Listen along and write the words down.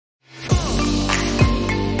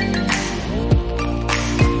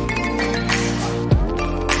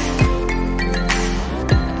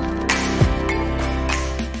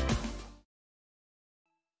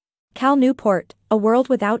Cal Newport, A World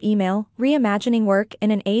Without Email, Reimagining Work in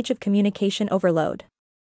an Age of Communication Overload.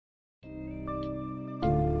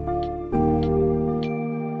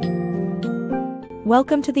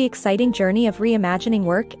 Welcome to the exciting journey of reimagining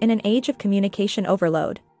work in an age of communication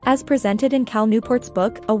overload, as presented in Cal Newport's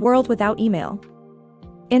book, A World Without Email.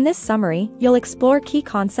 In this summary, you'll explore key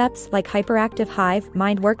concepts like hyperactive Hive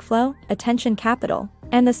mind workflow, attention capital,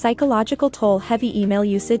 and the psychological toll heavy email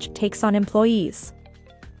usage takes on employees.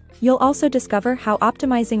 You'll also discover how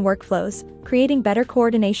optimizing workflows, creating better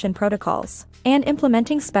coordination protocols, and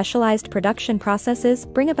implementing specialized production processes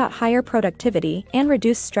bring about higher productivity and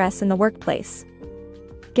reduce stress in the workplace.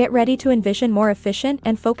 Get ready to envision more efficient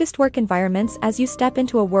and focused work environments as you step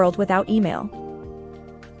into a world without email.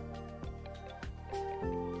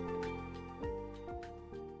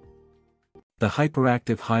 The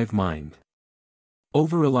hyperactive hive mind.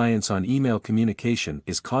 Over-reliance on email communication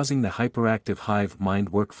is causing the hyperactive hive mind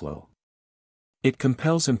workflow. It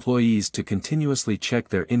compels employees to continuously check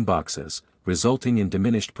their inboxes, resulting in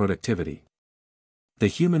diminished productivity. The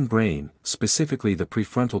human brain, specifically the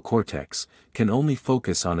prefrontal cortex, can only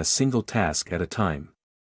focus on a single task at a time.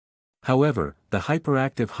 However, the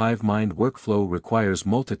hyperactive hive mind workflow requires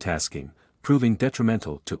multitasking, proving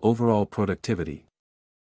detrimental to overall productivity.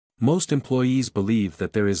 Most employees believe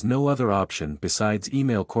that there is no other option besides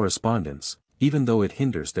email correspondence, even though it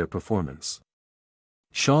hinders their performance.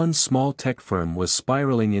 Sean's small tech firm was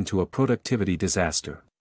spiraling into a productivity disaster.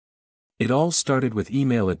 It all started with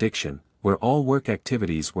email addiction, where all work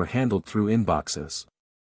activities were handled through inboxes.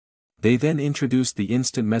 They then introduced the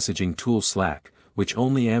instant messaging tool Slack, which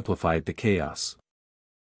only amplified the chaos.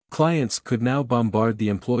 Clients could now bombard the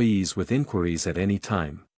employees with inquiries at any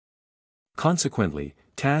time. Consequently,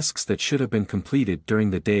 tasks that should have been completed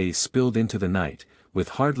during the day spilled into the night, with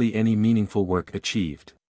hardly any meaningful work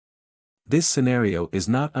achieved. This scenario is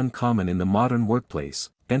not uncommon in the modern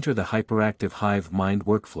workplace. Enter the hyperactive hive mind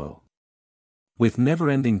workflow. With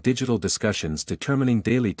never-ending digital discussions determining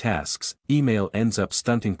daily tasks, email ends up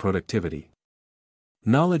stunting productivity.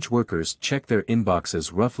 Knowledge workers check their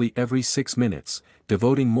inboxes roughly every 6 minutes,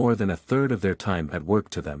 devoting more than a third of their time at work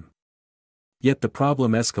to them. Yet the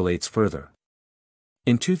problem escalates further.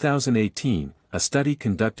 In 2018, a study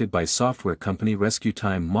conducted by software company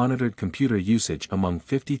RescueTime monitored computer usage among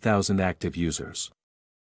 50,000 active users.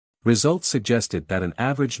 Results suggested that an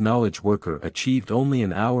average knowledge worker achieved only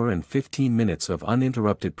an hour and 15 minutes of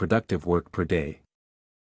uninterrupted productive work per day.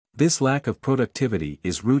 This lack of productivity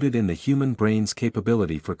is rooted in the human brain's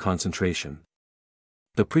capability for concentration.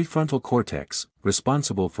 The prefrontal cortex,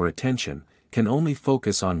 responsible for attention, can only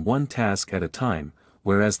focus on one task at a time,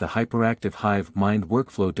 whereas the hyperactive hive mind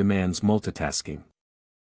workflow demands multitasking.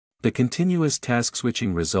 The continuous task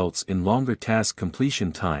switching results in longer task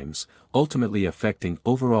completion times, ultimately affecting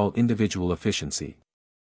overall individual efficiency.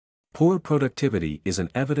 Poor productivity is an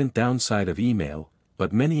evident downside of email,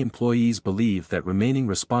 but many employees believe that remaining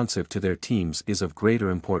responsive to their teams is of greater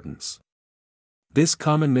importance. This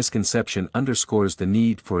common misconception underscores the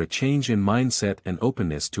need for a change in mindset and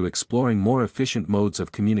openness to exploring more efficient modes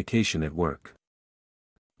of communication at work.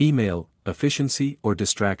 Email, efficiency or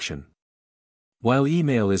distraction. While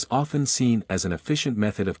email is often seen as an efficient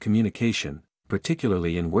method of communication,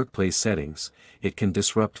 particularly in workplace settings, it can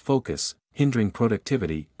disrupt focus, hindering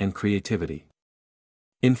productivity and creativity.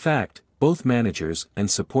 In fact, both managers and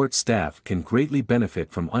support staff can greatly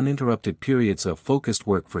benefit from uninterrupted periods of focused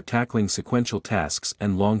work for tackling sequential tasks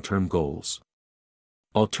and long-term goals.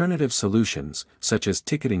 Alternative solutions, such as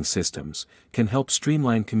ticketing systems, can help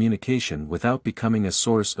streamline communication without becoming a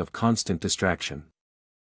source of constant distraction.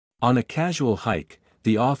 On a casual hike,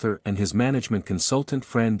 the author and his management consultant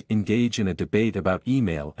friend engage in a debate about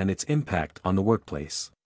email and its impact on the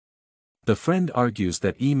workplace. The friend argues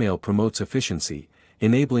that email promotes efficiency,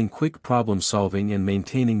 enabling quick problem solving and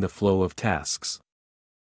maintaining the flow of tasks.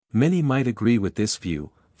 Many might agree with this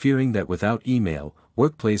view, fearing that without email,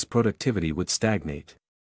 workplace productivity would stagnate.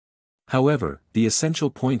 However, the essential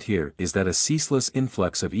point here is that a ceaseless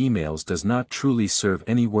influx of emails does not truly serve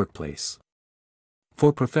any workplace.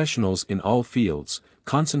 For professionals in all fields,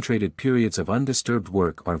 concentrated periods of undisturbed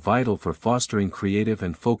work are vital for fostering creative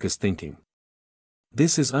and focused thinking.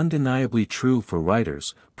 This is undeniably true for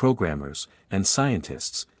writers, programmers, and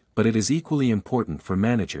scientists, but it is equally important for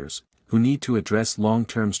managers, who need to address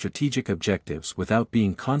long-term strategic objectives without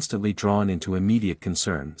being constantly drawn into immediate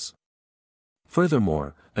concerns.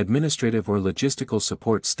 Furthermore, administrative or logistical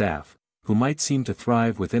support staff, who might seem to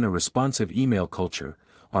thrive within a responsive email culture,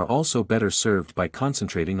 are also better served by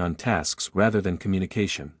concentrating on tasks rather than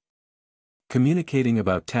communication. Communicating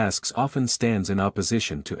about tasks often stands in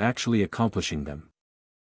opposition to actually accomplishing them.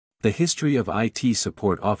 The history of IT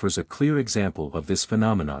support offers a clear example of this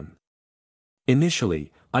phenomenon.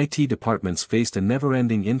 Initially, IT departments faced a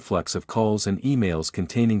never-ending influx of calls and emails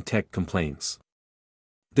containing tech complaints.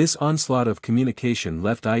 This onslaught of communication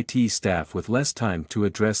left IT staff with less time to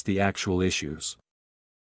address the actual issues.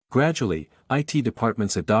 Gradually, IT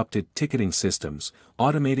departments adopted ticketing systems,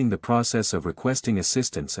 automating the process of requesting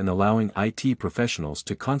assistance and allowing IT professionals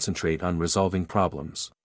to concentrate on resolving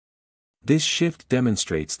problems. This shift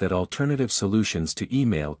demonstrates that alternative solutions to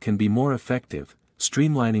email can be more effective,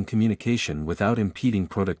 streamlining communication without impeding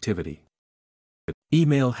productivity.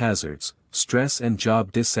 Email hazards, stress and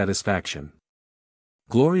job dissatisfaction.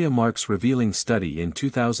 Gloria Mark's revealing study in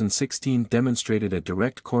 2016 demonstrated a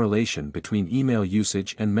direct correlation between email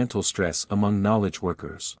usage and mental stress among knowledge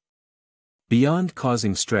workers. Beyond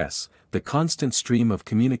causing stress, the constant stream of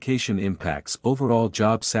communication impacts overall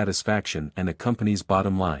job satisfaction and a company's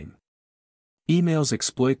bottom line. Emails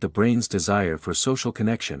exploit the brain's desire for social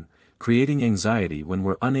connection, creating anxiety when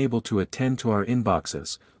we're unable to attend to our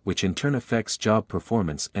inboxes, which in turn affects job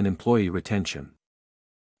performance and employee retention.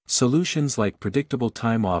 Solutions like predictable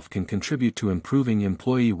time off can contribute to improving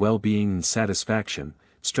employee well-being and satisfaction,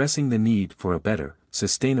 stressing the need for a better,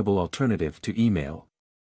 sustainable alternative to email.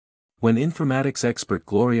 When informatics expert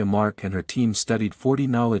Gloria Mark and her team studied 40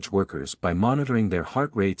 knowledge workers by monitoring their heart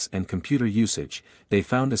rates and computer usage, they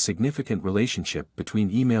found a significant relationship between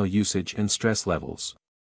email usage and stress levels.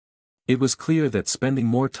 It was clear that spending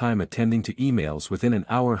more time attending to emails within an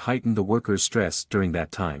hour heightened the workers' stress during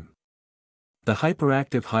that time. The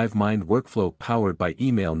hyperactive Hive mind workflow powered by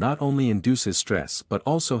email not only induces stress but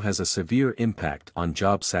also has a severe impact on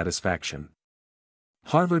job satisfaction.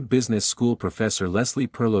 Harvard Business School professor Leslie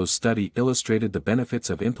Perlow's study illustrated the benefits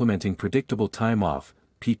of implementing predictable time off,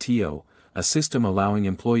 PTO, a system allowing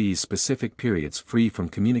employees specific periods free from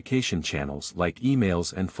communication channels like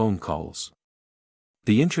emails and phone calls.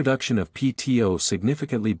 The introduction of PTO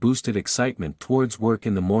significantly boosted excitement towards work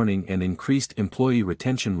in the morning and increased employee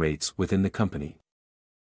retention rates within the company.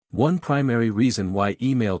 One primary reason why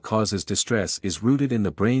email causes distress is rooted in the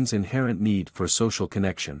brain's inherent need for social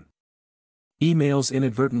connection. Emails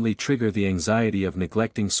inadvertently trigger the anxiety of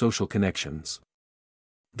neglecting social connections.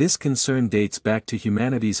 This concern dates back to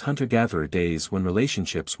humanity's hunter-gatherer days when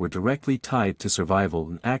relationships were directly tied to survival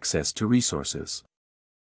and access to resources.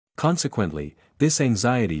 Consequently, this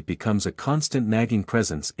anxiety becomes a constant nagging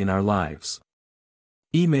presence in our lives.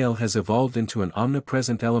 Email has evolved into an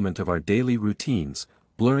omnipresent element of our daily routines,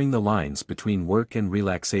 blurring the lines between work and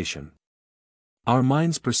relaxation. Our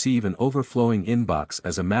minds perceive an overflowing inbox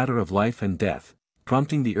as a matter of life and death,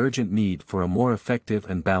 prompting the urgent need for a more effective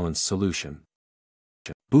and balanced solution.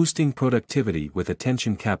 Boosting productivity with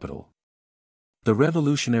attention capital. The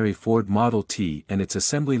revolutionary Ford Model T and its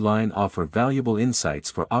assembly line offer valuable insights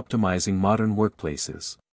for optimizing modern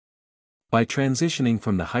workplaces. By transitioning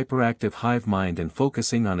from the hyperactive hive mind and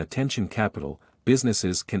focusing on attention capital,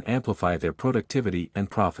 businesses can amplify their productivity and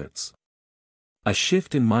profits. A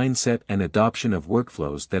shift in mindset and adoption of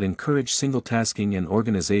workflows that encourage single-tasking and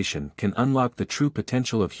organization can unlock the true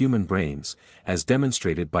potential of human brains, as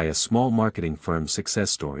demonstrated by a small marketing firm's success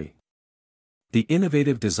story. The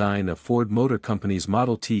innovative design of Ford Motor Company's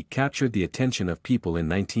Model T captured the attention of people in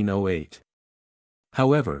 1908.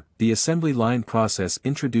 However, the assembly line process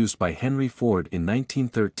introduced by Henry Ford in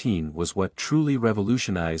 1913 was what truly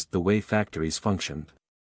revolutionized the way factories functioned.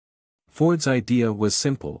 Ford's idea was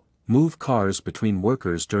simple: move cars between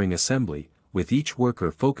workers during assembly, with each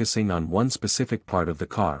worker focusing on one specific part of the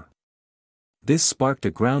car. This sparked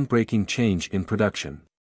a groundbreaking change in production.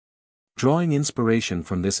 Drawing inspiration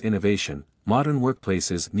from this innovation, modern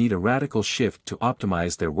workplaces need a radical shift to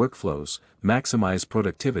optimize their workflows, maximize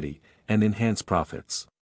productivity, and enhance profits.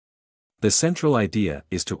 The central idea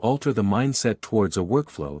is to alter the mindset towards a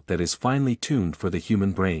workflow that is finely tuned for the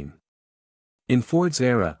human brain. In Ford's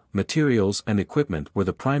era, materials and equipment were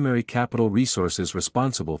the primary capital resources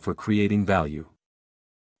responsible for creating value.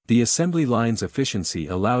 The assembly line's efficiency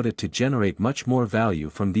allowed it to generate much more value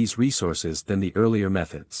from these resources than the earlier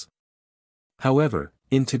methods. However,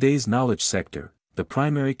 in today's knowledge sector, the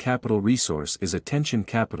primary capital resource is attention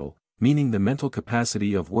capital, meaning the mental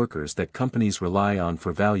capacity of workers that companies rely on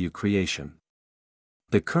for value creation.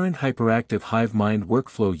 The current hyperactive hive mind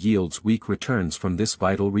workflow yields weak returns from this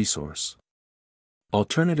vital resource.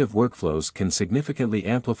 Alternative workflows can significantly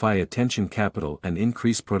amplify attention capital and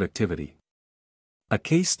increase productivity. A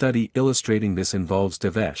case study illustrating this involves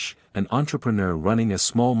Devesh, an entrepreneur running a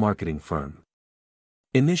small marketing firm.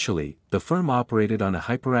 Initially, the firm operated on a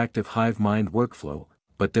hyperactive hive mind workflow,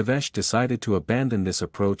 but Devesh decided to abandon this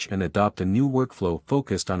approach and adopt a new workflow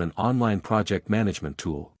focused on an online project management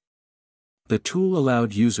tool. The tool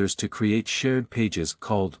allowed users to create shared pages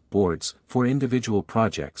called boards for individual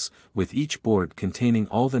projects, with each board containing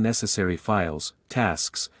all the necessary files,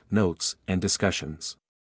 tasks, notes, and discussions.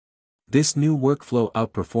 This new workflow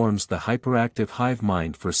outperforms the hyperactive Hive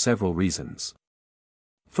mind for several reasons.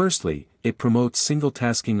 Firstly, it promotes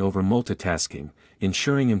single-tasking over multitasking,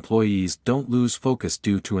 ensuring employees don't lose focus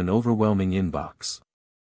due to an overwhelming inbox.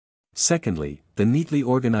 Secondly, the neatly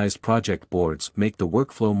organized project boards make the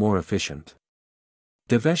workflow more efficient.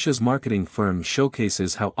 Devesh's marketing firm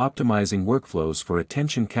showcases how optimizing workflows for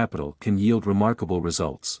attention capital can yield remarkable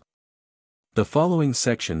results. The following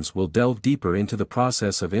sections will delve deeper into the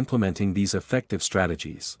process of implementing these effective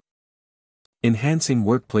strategies. Enhancing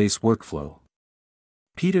workplace workflow.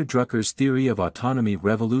 Peter Drucker's theory of autonomy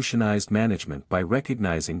revolutionized management by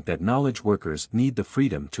recognizing that knowledge workers need the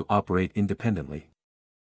freedom to operate independently.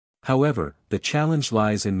 However, the challenge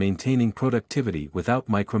lies in maintaining productivity without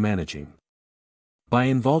micromanaging. By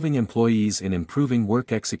involving employees in improving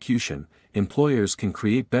work execution, employers can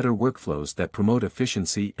create better workflows that promote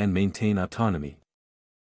efficiency and maintain autonomy.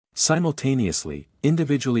 Simultaneously,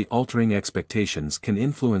 individually altering expectations can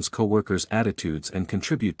influence coworkers' attitudes and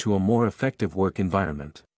contribute to a more effective work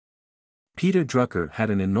environment. Peter Drucker had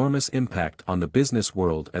an enormous impact on the business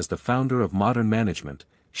world as the founder of modern management,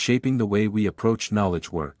 shaping the way we approach knowledge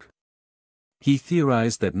work. He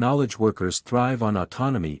theorized that knowledge workers thrive on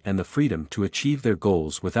autonomy and the freedom to achieve their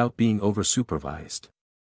goals without being over-supervised.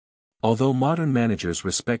 Although modern managers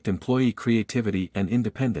respect employee creativity and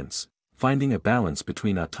independence, finding a balance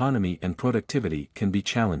between autonomy and productivity can be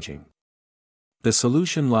challenging. The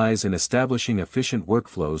solution lies in establishing efficient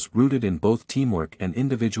workflows rooted in both teamwork and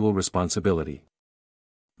individual responsibility.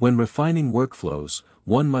 When refining workflows,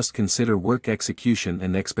 one must consider work execution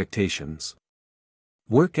and expectations.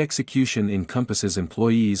 Work execution encompasses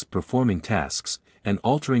employees performing tasks, and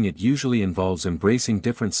altering it usually involves embracing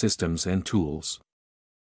different systems and tools.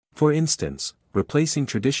 For instance, replacing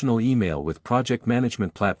traditional email with project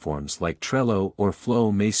management platforms like Trello or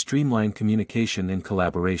Flow may streamline communication and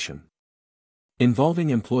collaboration. Involving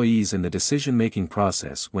employees in the decision-making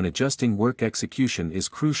process when adjusting work execution is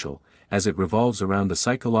crucial, as it revolves around the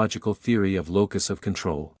psychological theory of locus of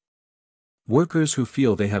control. Workers who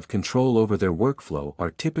feel they have control over their workflow are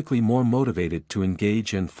typically more motivated to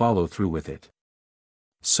engage and follow through with it.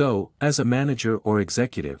 So, as a manager or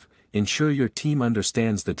executive, ensure your team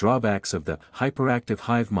understands the drawbacks of the hyperactive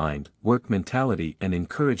hive mind work mentality and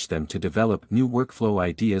encourage them to develop new workflow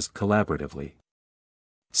ideas collaboratively.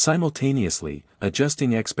 Simultaneously,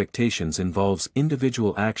 adjusting expectations involves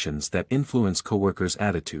individual actions that influence coworkers'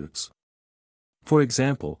 attitudes. For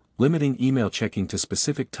example, limiting email checking to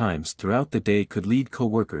specific times throughout the day could lead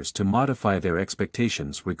coworkers to modify their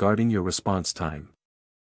expectations regarding your response time.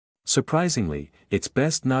 Surprisingly, it's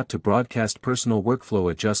best not to broadcast personal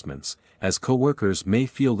workflow adjustments, as coworkers may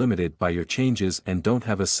feel limited by your changes and don't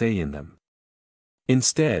have a say in them.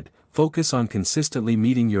 Instead, focus on consistently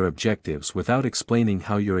meeting your objectives without explaining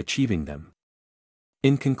how you're achieving them.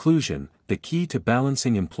 In conclusion, the key to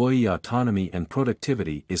balancing employee autonomy and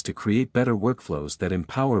productivity is to create better workflows that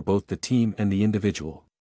empower both the team and the individual.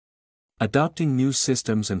 Adopting new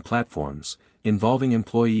systems and platforms, involving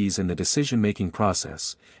employees in the decision-making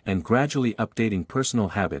process, and gradually updating personal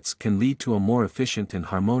habits can lead to a more efficient and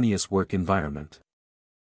harmonious work environment.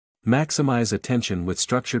 Maximize attention with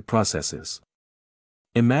structured processes.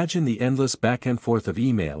 Imagine the endless back and forth of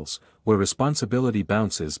emails, where responsibility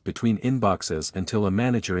bounces between inboxes until a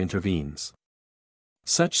manager intervenes.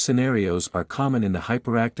 Such scenarios are common in the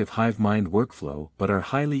hyperactive hive mind workflow but are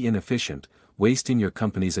highly inefficient, wasting your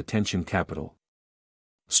company's attention capital.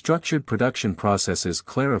 Structured production processes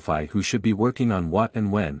clarify who should be working on what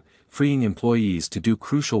and when, freeing employees to do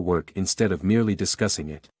crucial work instead of merely discussing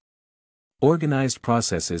it. Organized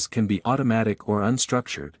processes can be automatic or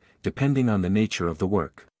unstructured, depending on the nature of the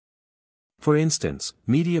work. For instance,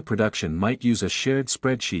 media production might use a shared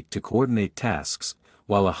spreadsheet to coordinate tasks,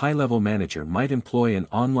 while a high-level manager might employ an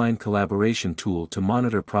online collaboration tool to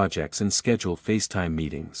monitor projects and schedule FaceTime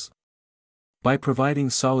meetings. By providing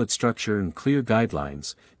solid structure and clear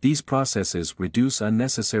guidelines, these processes reduce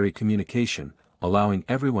unnecessary communication, allowing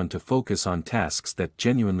everyone to focus on tasks that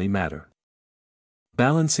genuinely matter.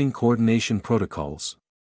 Balancing coordination protocols.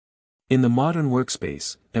 In the modern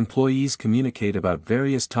workspace, employees communicate about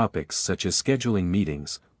various topics such as scheduling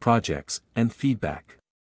meetings, projects, and feedback.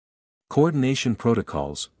 Coordination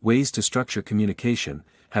protocols, ways to structure communication,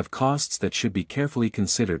 have costs that should be carefully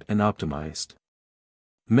considered and optimized.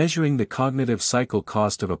 Measuring the cognitive cycle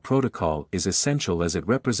cost of a protocol is essential as it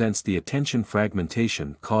represents the attention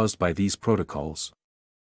fragmentation caused by these protocols.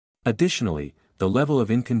 Additionally, the level of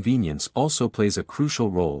inconvenience also plays a crucial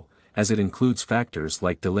role, as it includes factors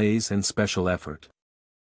like delays and special effort.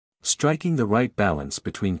 Striking the right balance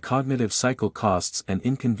between cognitive cycle costs and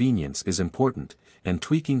inconvenience is important, and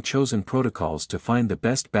tweaking chosen protocols to find the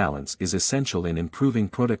best balance is essential in improving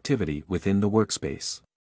productivity within the workspace.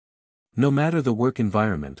 No matter the work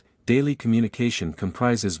environment, daily communication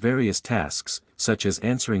comprises various tasks, such as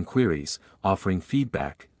answering queries, offering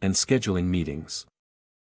feedback, and scheduling meetings.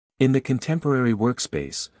 In the contemporary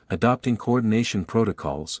workspace, adopting coordination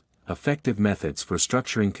protocols, effective methods for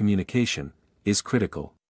structuring communication, is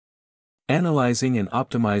critical. Analyzing and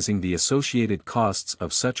optimizing the associated costs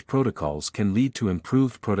of such protocols can lead to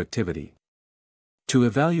improved productivity. To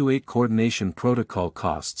evaluate coordination protocol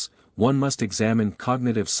costs, one must examine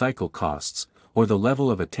cognitive cycle costs, or the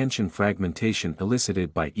level of attention fragmentation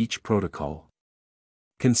elicited by each protocol.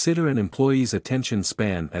 Consider an employee's attention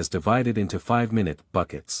span as divided into 5-minute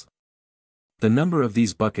buckets. The number of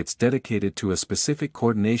these buckets dedicated to a specific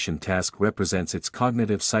coordination task represents its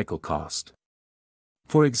cognitive cycle cost.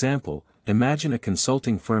 For example, imagine a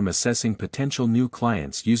consulting firm assessing potential new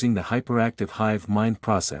clients using the Hyperactive Hive mind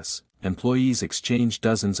process. Employees exchange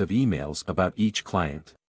dozens of emails about each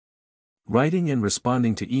client. Writing and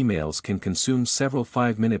responding to emails can consume several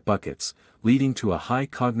 5-minute buckets, leading to a high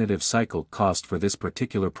cognitive cycle cost for this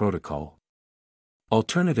particular protocol.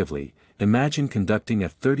 Alternatively, imagine conducting a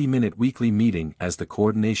 30-minute weekly meeting as the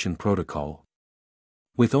coordination protocol.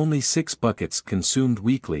 With only 6 buckets consumed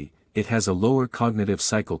weekly, it has a lower cognitive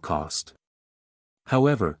cycle cost.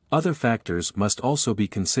 However, other factors must also be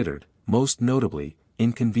considered, most notably,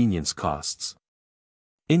 inconvenience costs.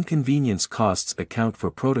 Inconvenience costs account for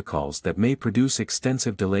protocols that may produce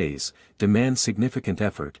extensive delays, demand significant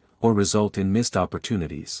effort, or result in missed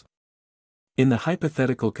opportunities. In the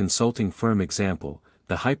hypothetical consulting firm example,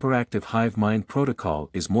 the Hyperactive Hive mind protocol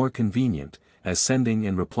is more convenient, as sending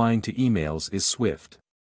and replying to emails is swift.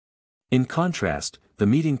 In contrast, the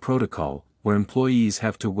meeting protocol, where employees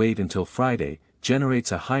have to wait until Friday,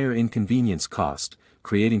 generates a higher inconvenience cost,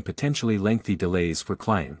 creating potentially lengthy delays for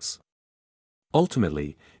clients.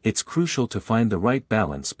 Ultimately, it's crucial to find the right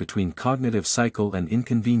balance between cognitive cycle and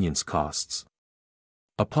inconvenience costs.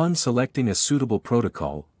 Upon selecting a suitable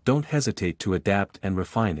protocol, don't hesitate to adapt and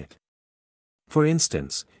refine it. For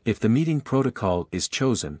instance, if the meeting protocol is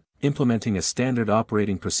chosen, implementing a standard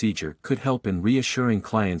operating procedure could help in reassuring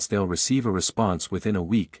clients they'll receive a response within a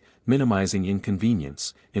week, minimizing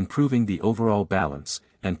inconvenience, improving the overall balance,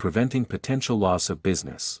 and preventing potential loss of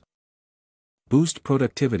business. Boost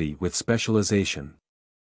productivity with specialization.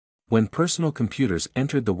 When personal computers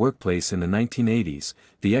entered the workplace in the 1980s,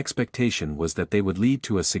 the expectation was that they would lead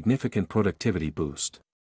to a significant productivity boost.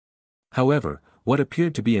 However, what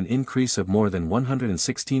appeared to be an increase of more than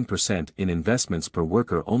 116% in investments per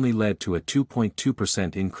worker only led to a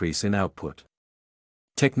 2.2% increase in output.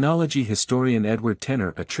 Technology historian Edward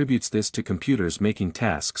Tenner attributes this to computers making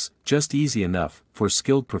tasks just easy enough for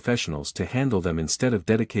skilled professionals to handle them instead of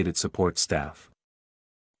dedicated support staff.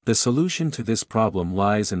 The solution to this problem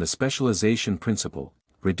lies in the specialization principle.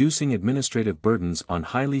 Reducing administrative burdens on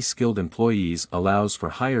highly skilled employees allows for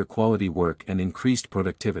higher quality work and increased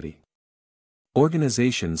productivity.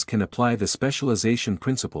 Organizations can apply the specialization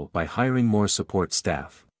principle by hiring more support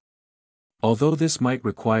staff. Although this might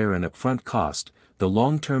require an upfront cost, the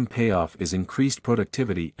long-term payoff is increased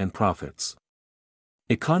productivity and profits.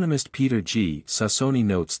 Economist Peter G. Sassoni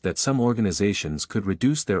notes that some organizations could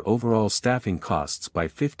reduce their overall staffing costs by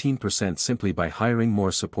 15% simply by hiring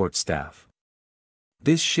more support staff.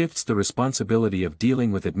 This shifts the responsibility of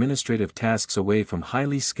dealing with administrative tasks away from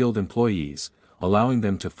highly skilled employees, allowing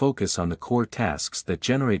them to focus on the core tasks that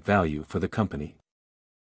generate value for the company.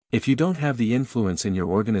 If you don't have the influence in your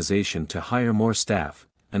organization to hire more staff,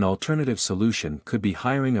 an alternative solution could be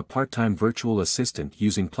hiring a part-time virtual assistant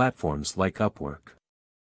using platforms like Upwork.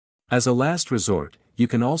 As a last resort, you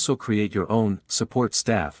can also create your own support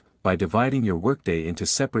staff by dividing your workday into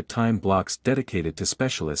separate time blocks dedicated to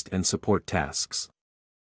specialist and support tasks.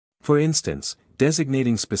 For instance,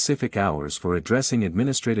 designating specific hours for addressing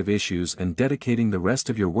administrative issues and dedicating the rest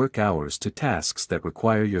of your work hours to tasks that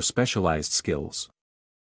require your specialized skills.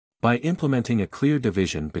 By implementing a clear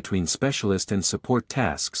division between specialist and support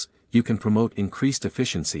tasks, you can promote increased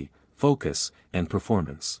efficiency, focus, and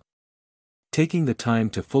performance. Taking the time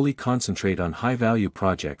to fully concentrate on high-value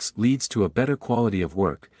projects leads to a better quality of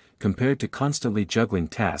work, compared to constantly juggling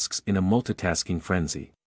tasks in a multitasking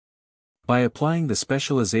frenzy. By applying the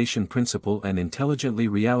specialization principle and intelligently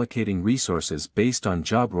reallocating resources based on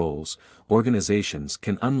job roles, organizations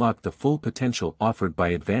can unlock the full potential offered by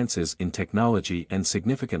advances in technology and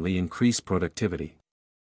significantly increase productivity.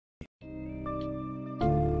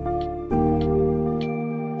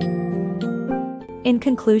 In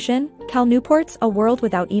conclusion, Cal Newport's A World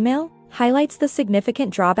Without Email highlights the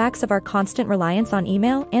significant drawbacks of our constant reliance on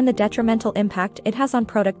email and the detrimental impact it has on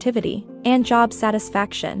productivity and job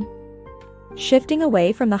satisfaction. Shifting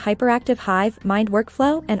away from the hyperactive Hive mind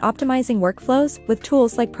workflow and optimizing workflows with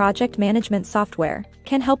tools like project management software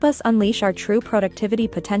can help us unleash our true productivity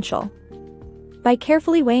potential. By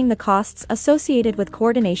carefully weighing the costs associated with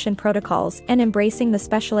coordination protocols and embracing the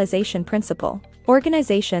specialization principle,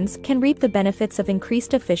 organizations can reap the benefits of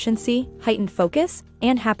increased efficiency, heightened focus,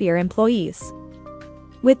 and happier employees.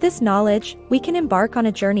 With this knowledge, we can embark on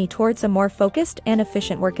a journey towards a more focused and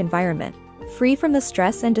efficient work environment, free from the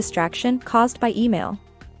stress and distraction caused by email.